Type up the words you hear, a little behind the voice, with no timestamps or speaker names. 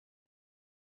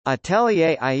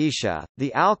Atelier Ayesha,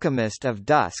 The Alchemist of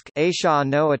Dusk Aisha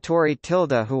no Atori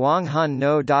tilde Huanghun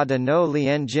no Dada no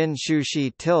Lien Jin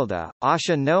Shushi tilde,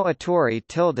 Asha no Atori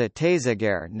tilde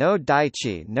Teizagare no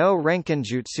Daichi no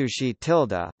Renkinjutsushi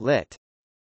tilde, lit.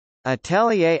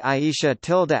 Atelier Ayesha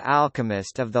tilde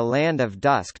Alchemist of the Land of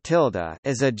Dusk tilde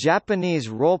is a Japanese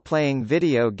role-playing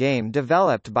video game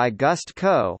developed by Gust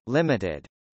Co., Ltd.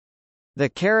 The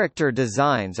character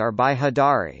designs are by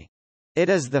Hidari. It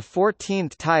is the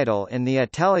 14th title in the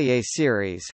Atelier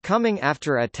series, coming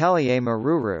after Atelier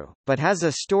Maruru, but has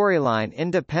a storyline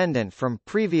independent from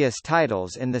previous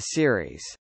titles in the series.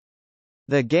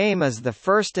 The game is the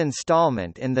first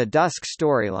installment in the Dusk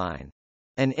storyline.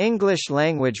 An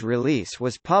English-language release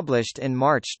was published in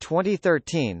March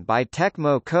 2013 by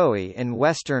Tecmo Koei in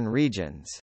Western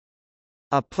regions.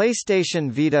 A PlayStation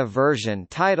Vita version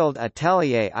titled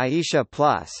Atelier Ayesha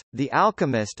Plus, The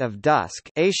Alchemist of Dusk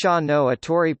Aisha no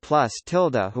Atori Plus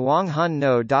tilde Huanghun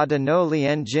no Dada no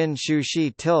Lien Jin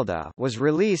Shushi tilde was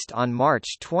released on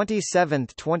March 27,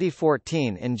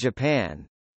 2014 in Japan.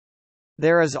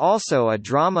 There is also a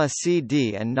drama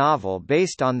CD and novel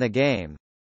based on the game.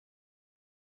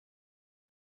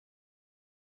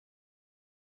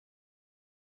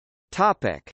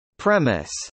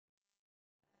 Premise.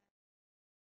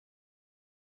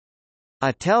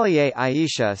 Atelier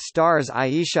Ayesha stars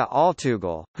Ayesha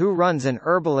Altugal, who runs an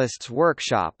herbalist's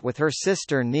workshop with her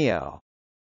sister Neo.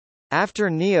 After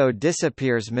Neo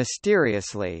disappears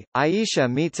mysteriously, Ayesha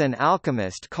meets an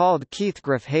alchemist called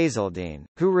Keithgriff Hazeldine,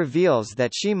 who reveals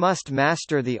that she must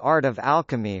master the art of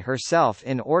alchemy herself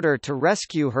in order to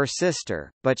rescue her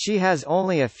sister, but she has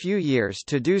only a few years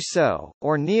to do so,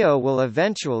 or Neo will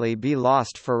eventually be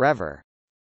lost forever.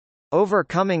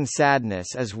 Overcoming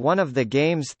sadness is one of the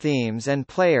game's themes, and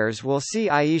players will see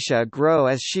Ayesha grow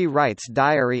as she writes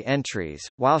diary entries,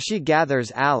 while she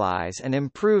gathers allies and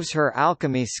improves her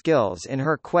alchemy skills in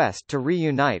her quest to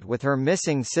reunite with her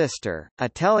missing sister.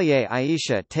 Atelier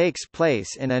Ayesha takes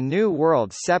place in a new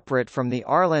world separate from the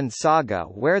Arland saga,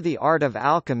 where the art of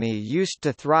alchemy used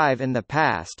to thrive in the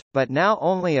past, but now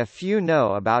only a few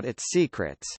know about its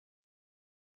secrets.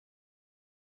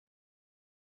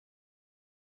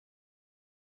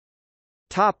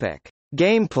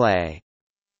 Gameplay.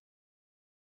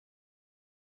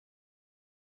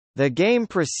 The game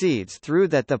proceeds through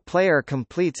that the player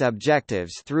completes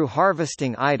objectives through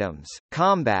harvesting items,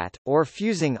 combat, or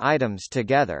fusing items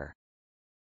together.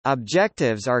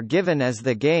 Objectives are given as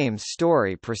the game's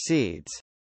story proceeds.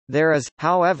 There is,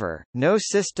 however, no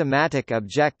systematic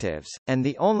objectives, and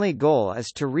the only goal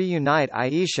is to reunite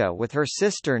Ayesha with her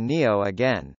sister Neo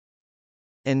again.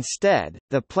 Instead,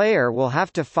 the player will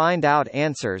have to find out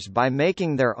answers by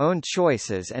making their own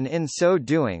choices, and in so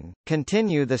doing,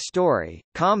 continue the story.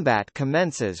 Combat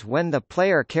commences when the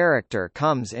player character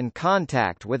comes in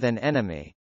contact with an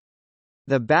enemy.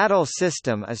 The battle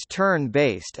system is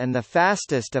turn-based, and the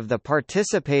fastest of the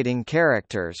participating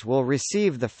characters will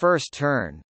receive the first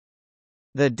turn.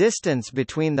 The distance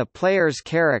between the player's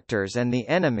characters and the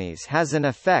enemies has an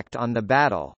effect on the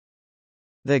battle.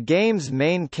 The game's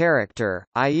main character,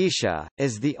 Ayesha,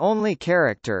 is the only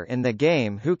character in the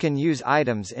game who can use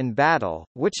items in battle,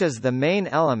 which is the main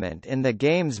element in the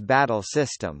game's battle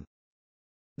system.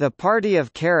 The party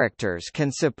of characters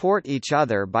can support each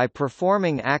other by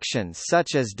performing actions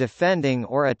such as defending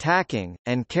or attacking,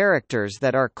 and characters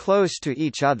that are close to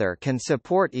each other can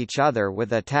support each other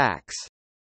with attacks.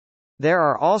 There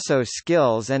are also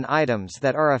skills and items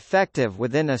that are effective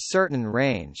within a certain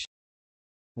range.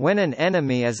 When an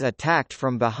enemy is attacked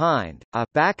from behind, a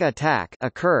back attack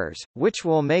occurs, which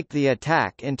will make the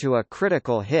attack into a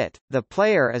critical hit. The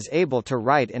player is able to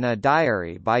write in a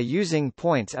diary by using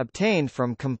points obtained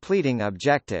from completing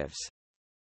objectives.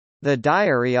 The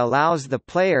diary allows the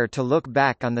player to look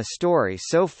back on the story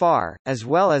so far, as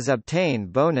well as obtain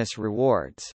bonus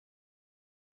rewards.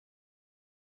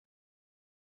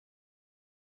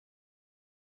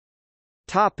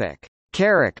 Topic: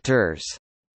 Characters.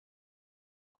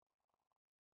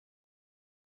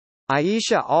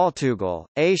 Ayesha Altugal,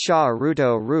 Aisha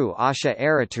Aruto Ru Asha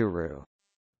Araturu.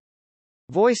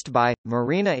 Voiced by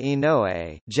Marina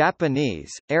Inoue,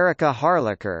 Japanese, Erica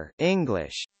Harlacher,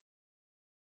 English.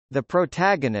 The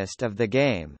protagonist of the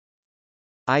game.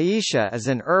 Ayesha is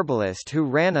an herbalist who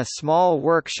ran a small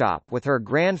workshop with her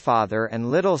grandfather and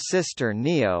little sister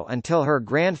Neo until her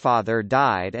grandfather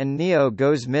died and Neo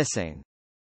goes missing.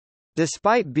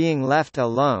 Despite being left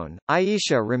alone,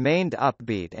 Ayesha remained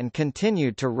upbeat and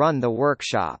continued to run the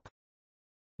workshop.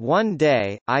 One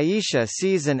day, Ayesha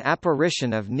sees an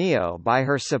apparition of Neo by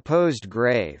her supposed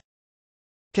grave.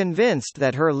 Convinced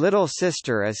that her little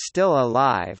sister is still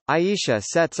alive, Ayesha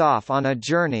sets off on a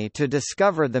journey to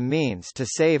discover the means to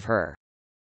save her.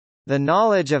 The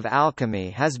knowledge of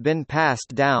alchemy has been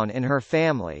passed down in her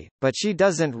family, but she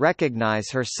doesn't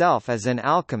recognize herself as an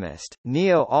alchemist.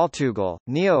 Neo Altugal,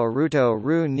 Neo Aruto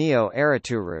Ru Neo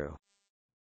Araturu.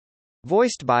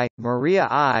 Voiced by Maria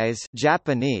Eyes,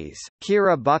 Japanese,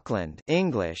 Kira Buckland,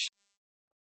 English.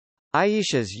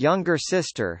 Ayesha's younger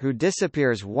sister who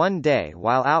disappears one day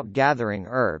while out gathering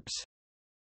herbs.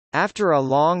 After a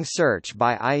long search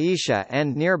by Ayesha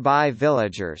and nearby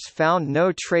villagers found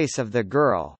no trace of the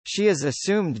girl, she is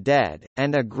assumed dead,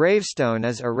 and a gravestone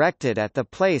is erected at the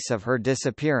place of her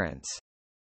disappearance.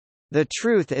 The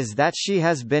truth is that she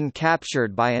has been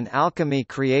captured by an alchemy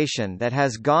creation that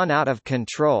has gone out of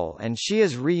control, and she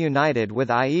is reunited with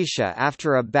Ayesha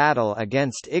after a battle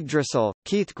against Yggdrasil,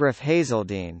 Keithgriff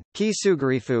Hazeldine,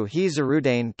 Kisugarifu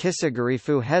Hizarudane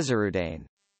Kisugarifu Hezarudane.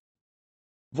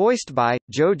 Voiced by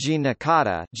Joji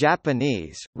Nakata,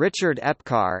 Japanese, Richard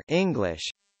Epcar, English.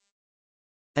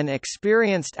 An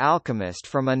experienced alchemist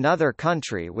from another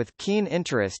country with keen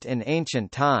interest in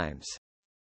ancient times.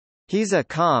 He's a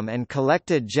calm and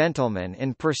collected gentleman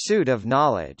in pursuit of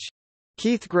knowledge.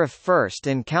 Keithgriff first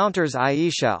encounters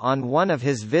Ayesha on one of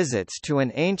his visits to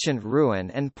an ancient ruin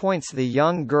and points the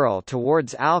young girl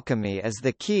towards alchemy as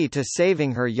the key to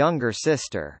saving her younger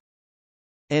sister.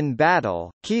 In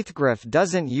battle, Keithgriff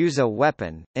doesn't use a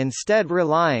weapon, instead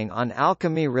relying on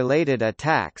alchemy-related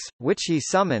attacks, which he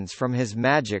summons from his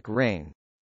magic ring.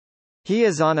 He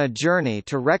is on a journey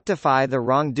to rectify the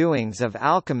wrongdoings of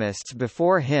alchemists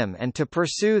before him and to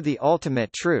pursue the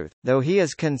ultimate truth, though he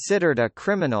is considered a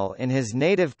criminal in his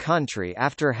native country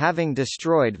after having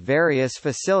destroyed various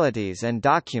facilities and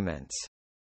documents.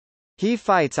 He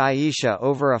fights Ayesha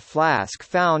over a flask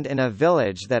found in a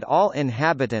village that all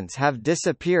inhabitants have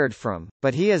disappeared from,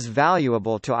 but he is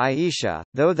valuable to Ayesha,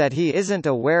 though that he isn't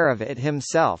aware of it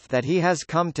himself that he has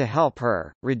come to help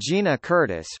her. Regina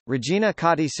Curtis, Regina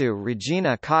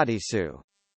Kadisu.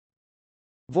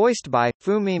 Voiced by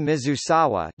Fumi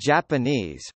Mizusawa,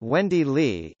 Japanese, Wendy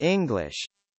Lee, English.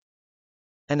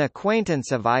 An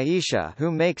acquaintance of Ayesha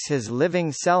who makes his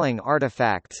living selling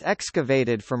artifacts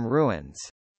excavated from ruins.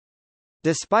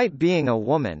 Despite being a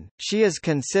woman, she is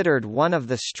considered one of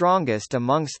the strongest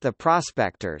amongst the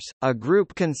prospectors, a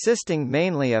group consisting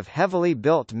mainly of heavily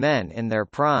built men in their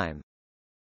prime.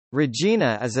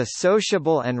 Regina is a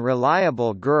sociable and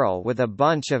reliable girl with a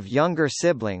bunch of younger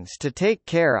siblings to take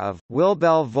care of.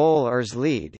 Wilbel Vol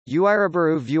lead,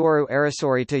 Uirabaru Vuoru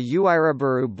Arasorita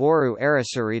Uirabaru Boru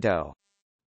Arasorito.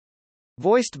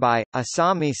 Voiced by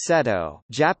Asami Seto,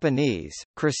 Japanese,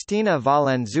 Christina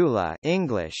Valenzuela,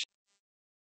 English.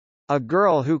 A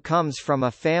girl who comes from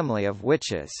a family of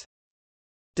witches.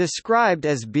 Described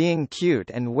as being cute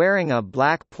and wearing a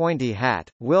black pointy hat,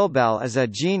 Wilbel is a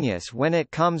genius when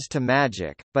it comes to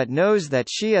magic, but knows that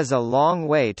she is a long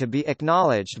way to be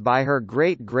acknowledged by her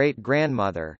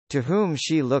great-great-grandmother, to whom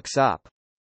she looks up.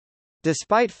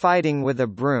 Despite fighting with a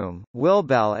broom,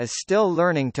 Wilbel is still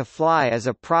learning to fly as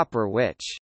a proper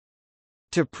witch.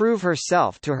 To prove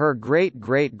herself to her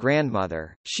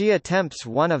great-great-grandmother, she attempts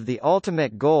one of the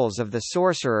ultimate goals of the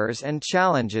sorcerers and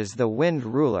challenges the Wind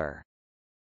Ruler.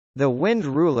 The Wind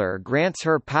Ruler grants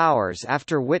her powers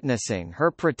after witnessing her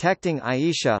protecting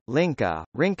Ayesha,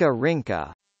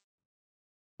 Rinka.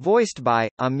 Voiced by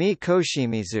Ami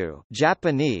Koshimizu,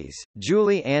 Japanese,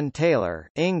 Julie Ann Taylor,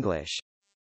 English.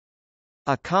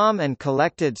 A calm and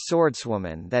collected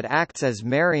swordswoman that acts as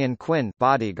Marion Quinn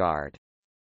bodyguard.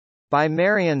 By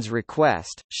Marion's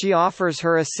request, she offers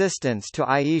her assistance to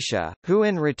Ayesha, who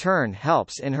in return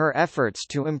helps in her efforts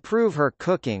to improve her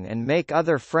cooking and make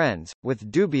other friends,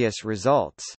 with dubious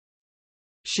results.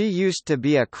 She used to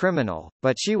be a criminal,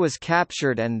 but she was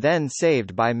captured and then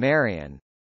saved by Marion.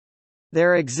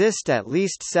 There exist at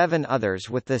least 7 others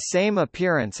with the same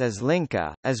appearance as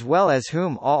Linka, as well as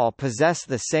whom all possess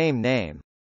the same name.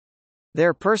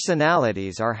 Their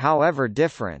personalities are however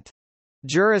different.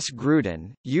 Juris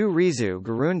Gruden, Urizu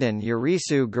Garundan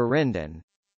Yurisu Garindan.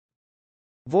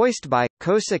 Voiced by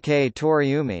Kosuke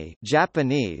Toriumi,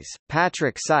 Japanese,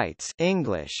 Patrick Seitz,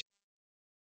 English.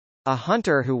 A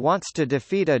hunter who wants to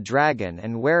defeat a dragon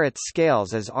and wear its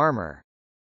scales as armor.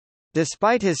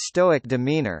 Despite his stoic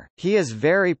demeanor, he is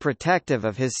very protective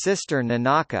of his sister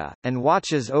Nanaka, and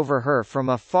watches over her from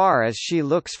afar as she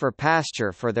looks for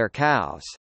pasture for their cows.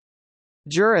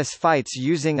 Juris fights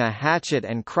using a hatchet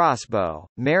and crossbow.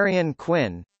 Marion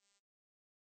Quinn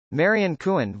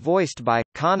voiced by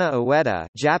Kana Ueda,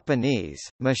 Japanese,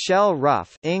 Michelle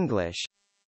Ruff, English.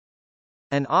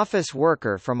 an office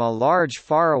worker from a large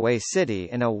faraway city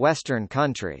in a western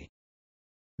country.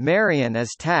 Marion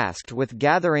is tasked with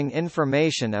gathering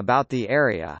information about the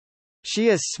area. She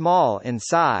is small in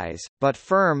size, but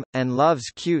firm, and loves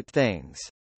cute things.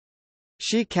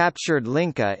 She captured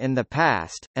Linka in the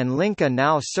past, and Linka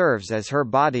now serves as her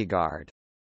bodyguard.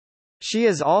 She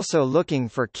is also looking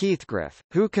for Keithgriff,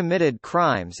 who committed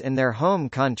crimes in their home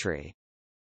country.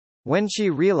 When she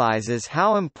realizes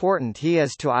how important he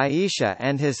is to Ayesha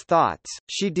and his thoughts,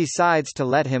 she decides to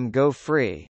let him go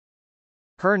free.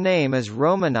 Her name is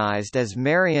romanized as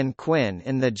Marion Quinn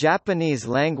in the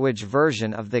Japanese-language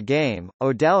version of the game.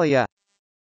 Odelia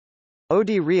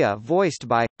Odiria, voiced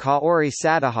by Kaori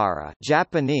Satahara,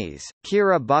 Japanese,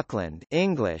 Kira Buckland,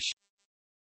 English.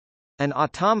 An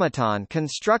automaton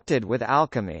constructed with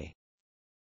alchemy.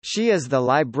 She is the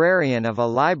librarian of a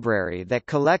library that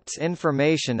collects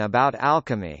information about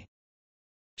alchemy.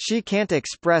 She can't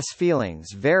express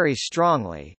feelings very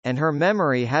strongly, and her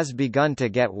memory has begun to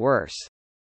get worse.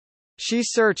 She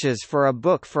searches for a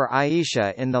book for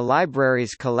Ayesha in the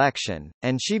library's collection,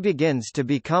 and she begins to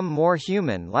become more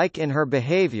human-like in her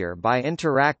behavior by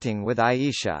interacting with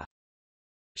Ayesha.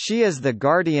 She is the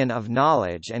guardian of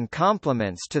knowledge and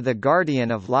complements to the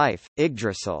guardian of life,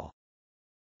 Yggdrasil.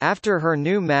 After her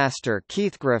new master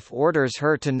Keithgriff orders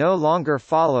her to no longer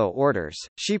follow orders,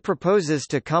 she proposes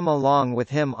to come along with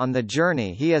him on the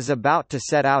journey he is about to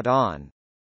set out on.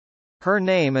 Her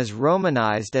name is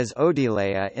romanized as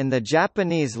Odileia in the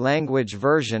Japanese-language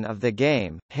version of the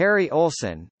game. Harry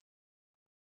Olsen,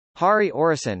 Hari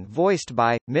Orison, voiced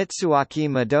by Mitsuaki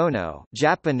Madono,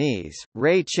 Japanese,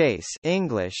 Ray Chase,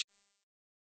 English.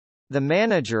 The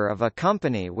manager of a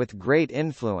company with great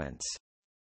influence.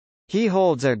 He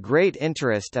holds a great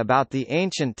interest about the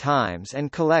ancient times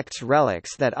and collects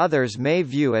relics that others may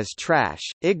view as trash.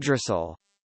 Yggdrasil,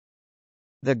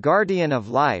 the guardian of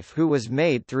life who was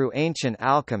made through ancient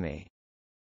alchemy.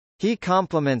 He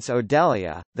complements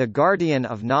Odelia, the guardian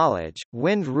of knowledge,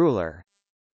 wind ruler.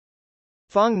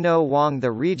 Feng No Wang,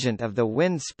 the regent of the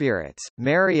wind spirits,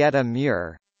 Marietta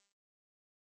Muir.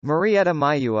 Marietta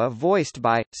Mayua, voiced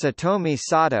by Satomi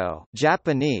Sato,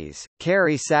 Japanese,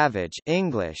 Carrie Savage,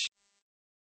 English.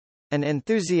 An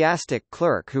enthusiastic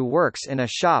clerk who works in a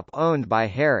shop owned by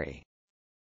Harry.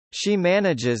 She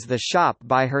manages the shop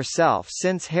by herself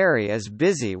since Harry is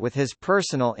busy with his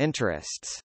personal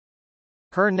interests.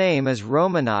 Her name is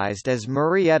romanized as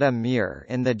Marietta Muir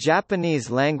in the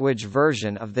Japanese-language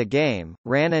version of the game.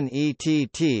 Ranon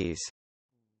Etts.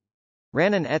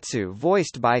 Ranon Etsu,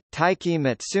 voiced by Taiki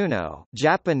Matsuno,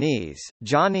 Japanese,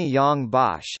 Johnny Yong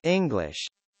Bosch, English.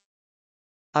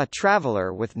 A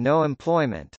traveler with no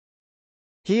employment.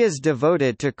 He is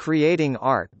devoted to creating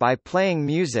art by playing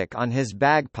music on his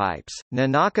bagpipes.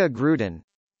 Nanaka Gruden.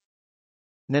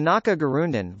 Nanaka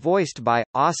Garundan, voiced by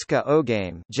Asuka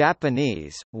Ogame,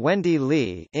 Japanese, Wendy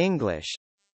Lee, English.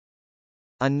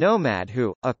 A nomad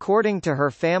who, according to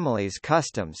her family's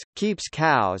customs, keeps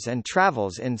cows and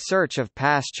travels in search of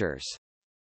pastures.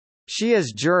 She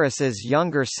is Juris's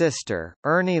younger sister,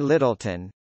 Ernie Littleton.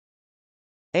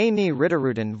 Aini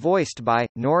Ritteruden, voiced by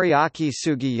Noriaki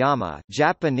Sugiyama,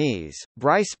 Japanese,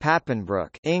 Bryce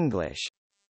Papenbrook, English.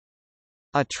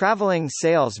 A traveling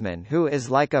salesman who is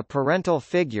like a parental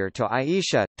figure to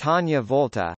Ayesha, Tanya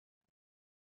Volta.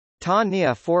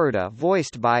 Tanya Foruda,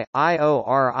 voiced by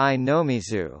Iori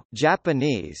Nomizu,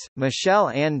 Japanese, Michelle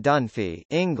Ann Dunphy,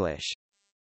 English.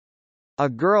 A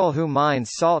girl who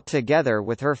mines salt together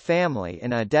with her family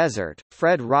in a desert,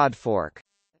 Fred Rodfork.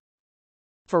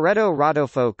 Furetto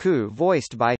Rodolfo-ku,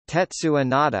 voiced by Tetsuya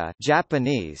Nada,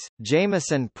 Japanese,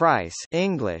 Jameson Price,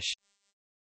 English.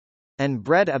 And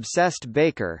bread-obsessed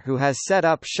baker who has set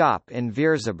up shop in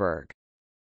Vierzeburg.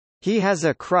 He has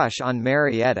a crush on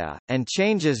Marietta, and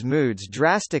changes moods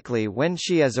drastically when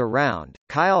she is around.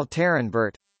 Kyle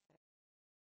Taranbert.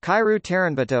 Kairu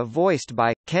Taranbata, voiced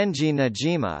by Kenji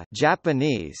Najima,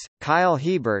 Japanese, Kyle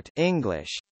Hebert,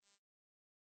 English.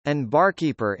 And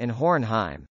barkeeper in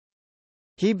Hornheim.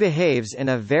 He behaves in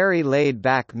a very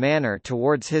laid-back manner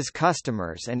towards his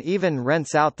customers and even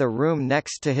rents out the room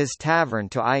next to his tavern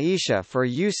to Ayesha for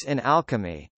use in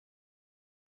alchemy.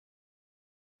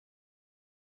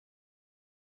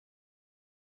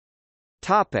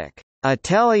 Topic: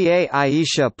 Atelier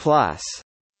Ayesha Plus.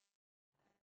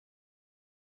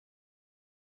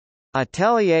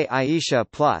 Atelier Ayesha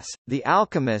Plus, The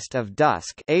Alchemist of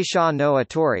Dusk, Aisha no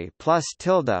Atori plus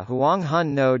tilde Huanghun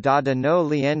no Dada no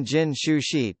Lien Jin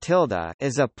Shushi tilde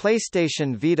is a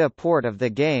PlayStation Vita port of the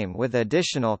game with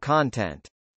additional content.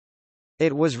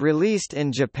 It was released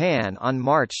in Japan on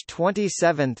March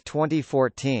 27,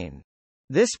 2014.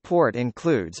 This port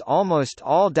includes almost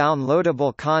all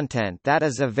downloadable content that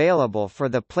is available for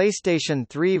the PlayStation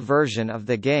 3 version of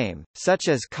the game, such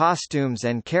as costumes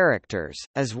and characters,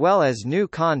 as well as new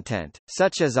content,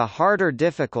 such as a harder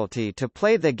difficulty to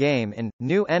play the game in,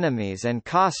 new enemies and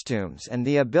costumes, and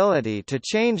the ability to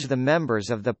change the members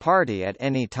of the party at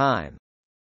any time.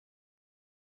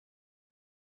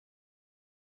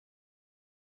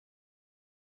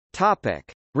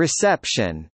 Topic: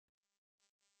 Reception.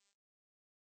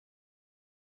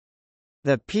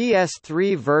 The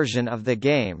PS3 version of the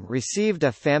game received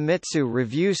a Famitsu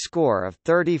review score of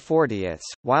 30/40,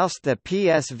 whilst the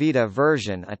PS Vita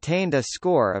version attained a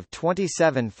score of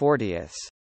 27/40.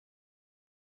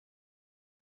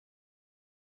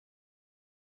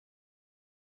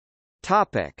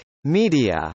 Topic: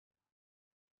 Media.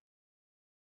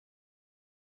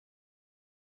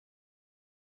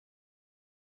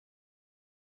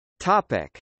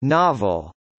 Topic: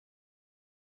 Novel.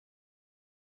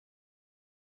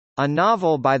 A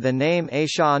novel by the name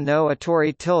Ayesha no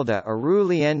Atori Aru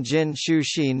Lienjin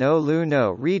Shushi no Lu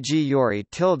no Riji Yori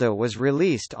was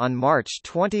released on March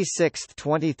 26,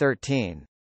 2013.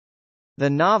 The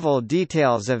novel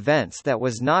details events that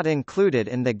was not included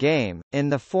in the game, in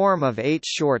the form of 8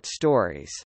 short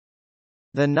stories.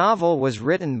 The novel was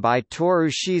written by Toru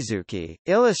Shizuki,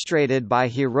 illustrated by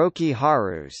Hiroki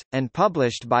Harus, and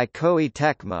published by Koei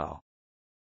Tecmo.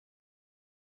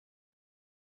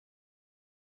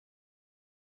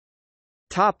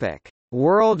 Topic: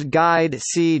 World Guide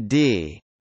CD.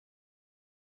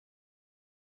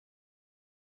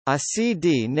 A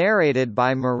CD narrated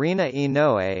by Marina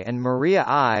Inoue and Maria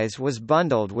Eyes was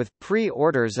bundled with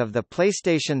pre-orders of the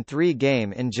PlayStation 3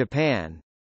 game in Japan.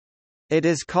 It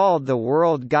is called the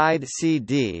World Guide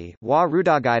CD,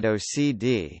 Warudagaido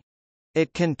CD.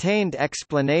 It contained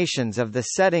explanations of the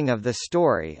setting of the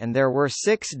story, and there were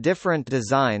 6 different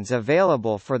designs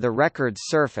available for the record's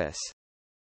surface.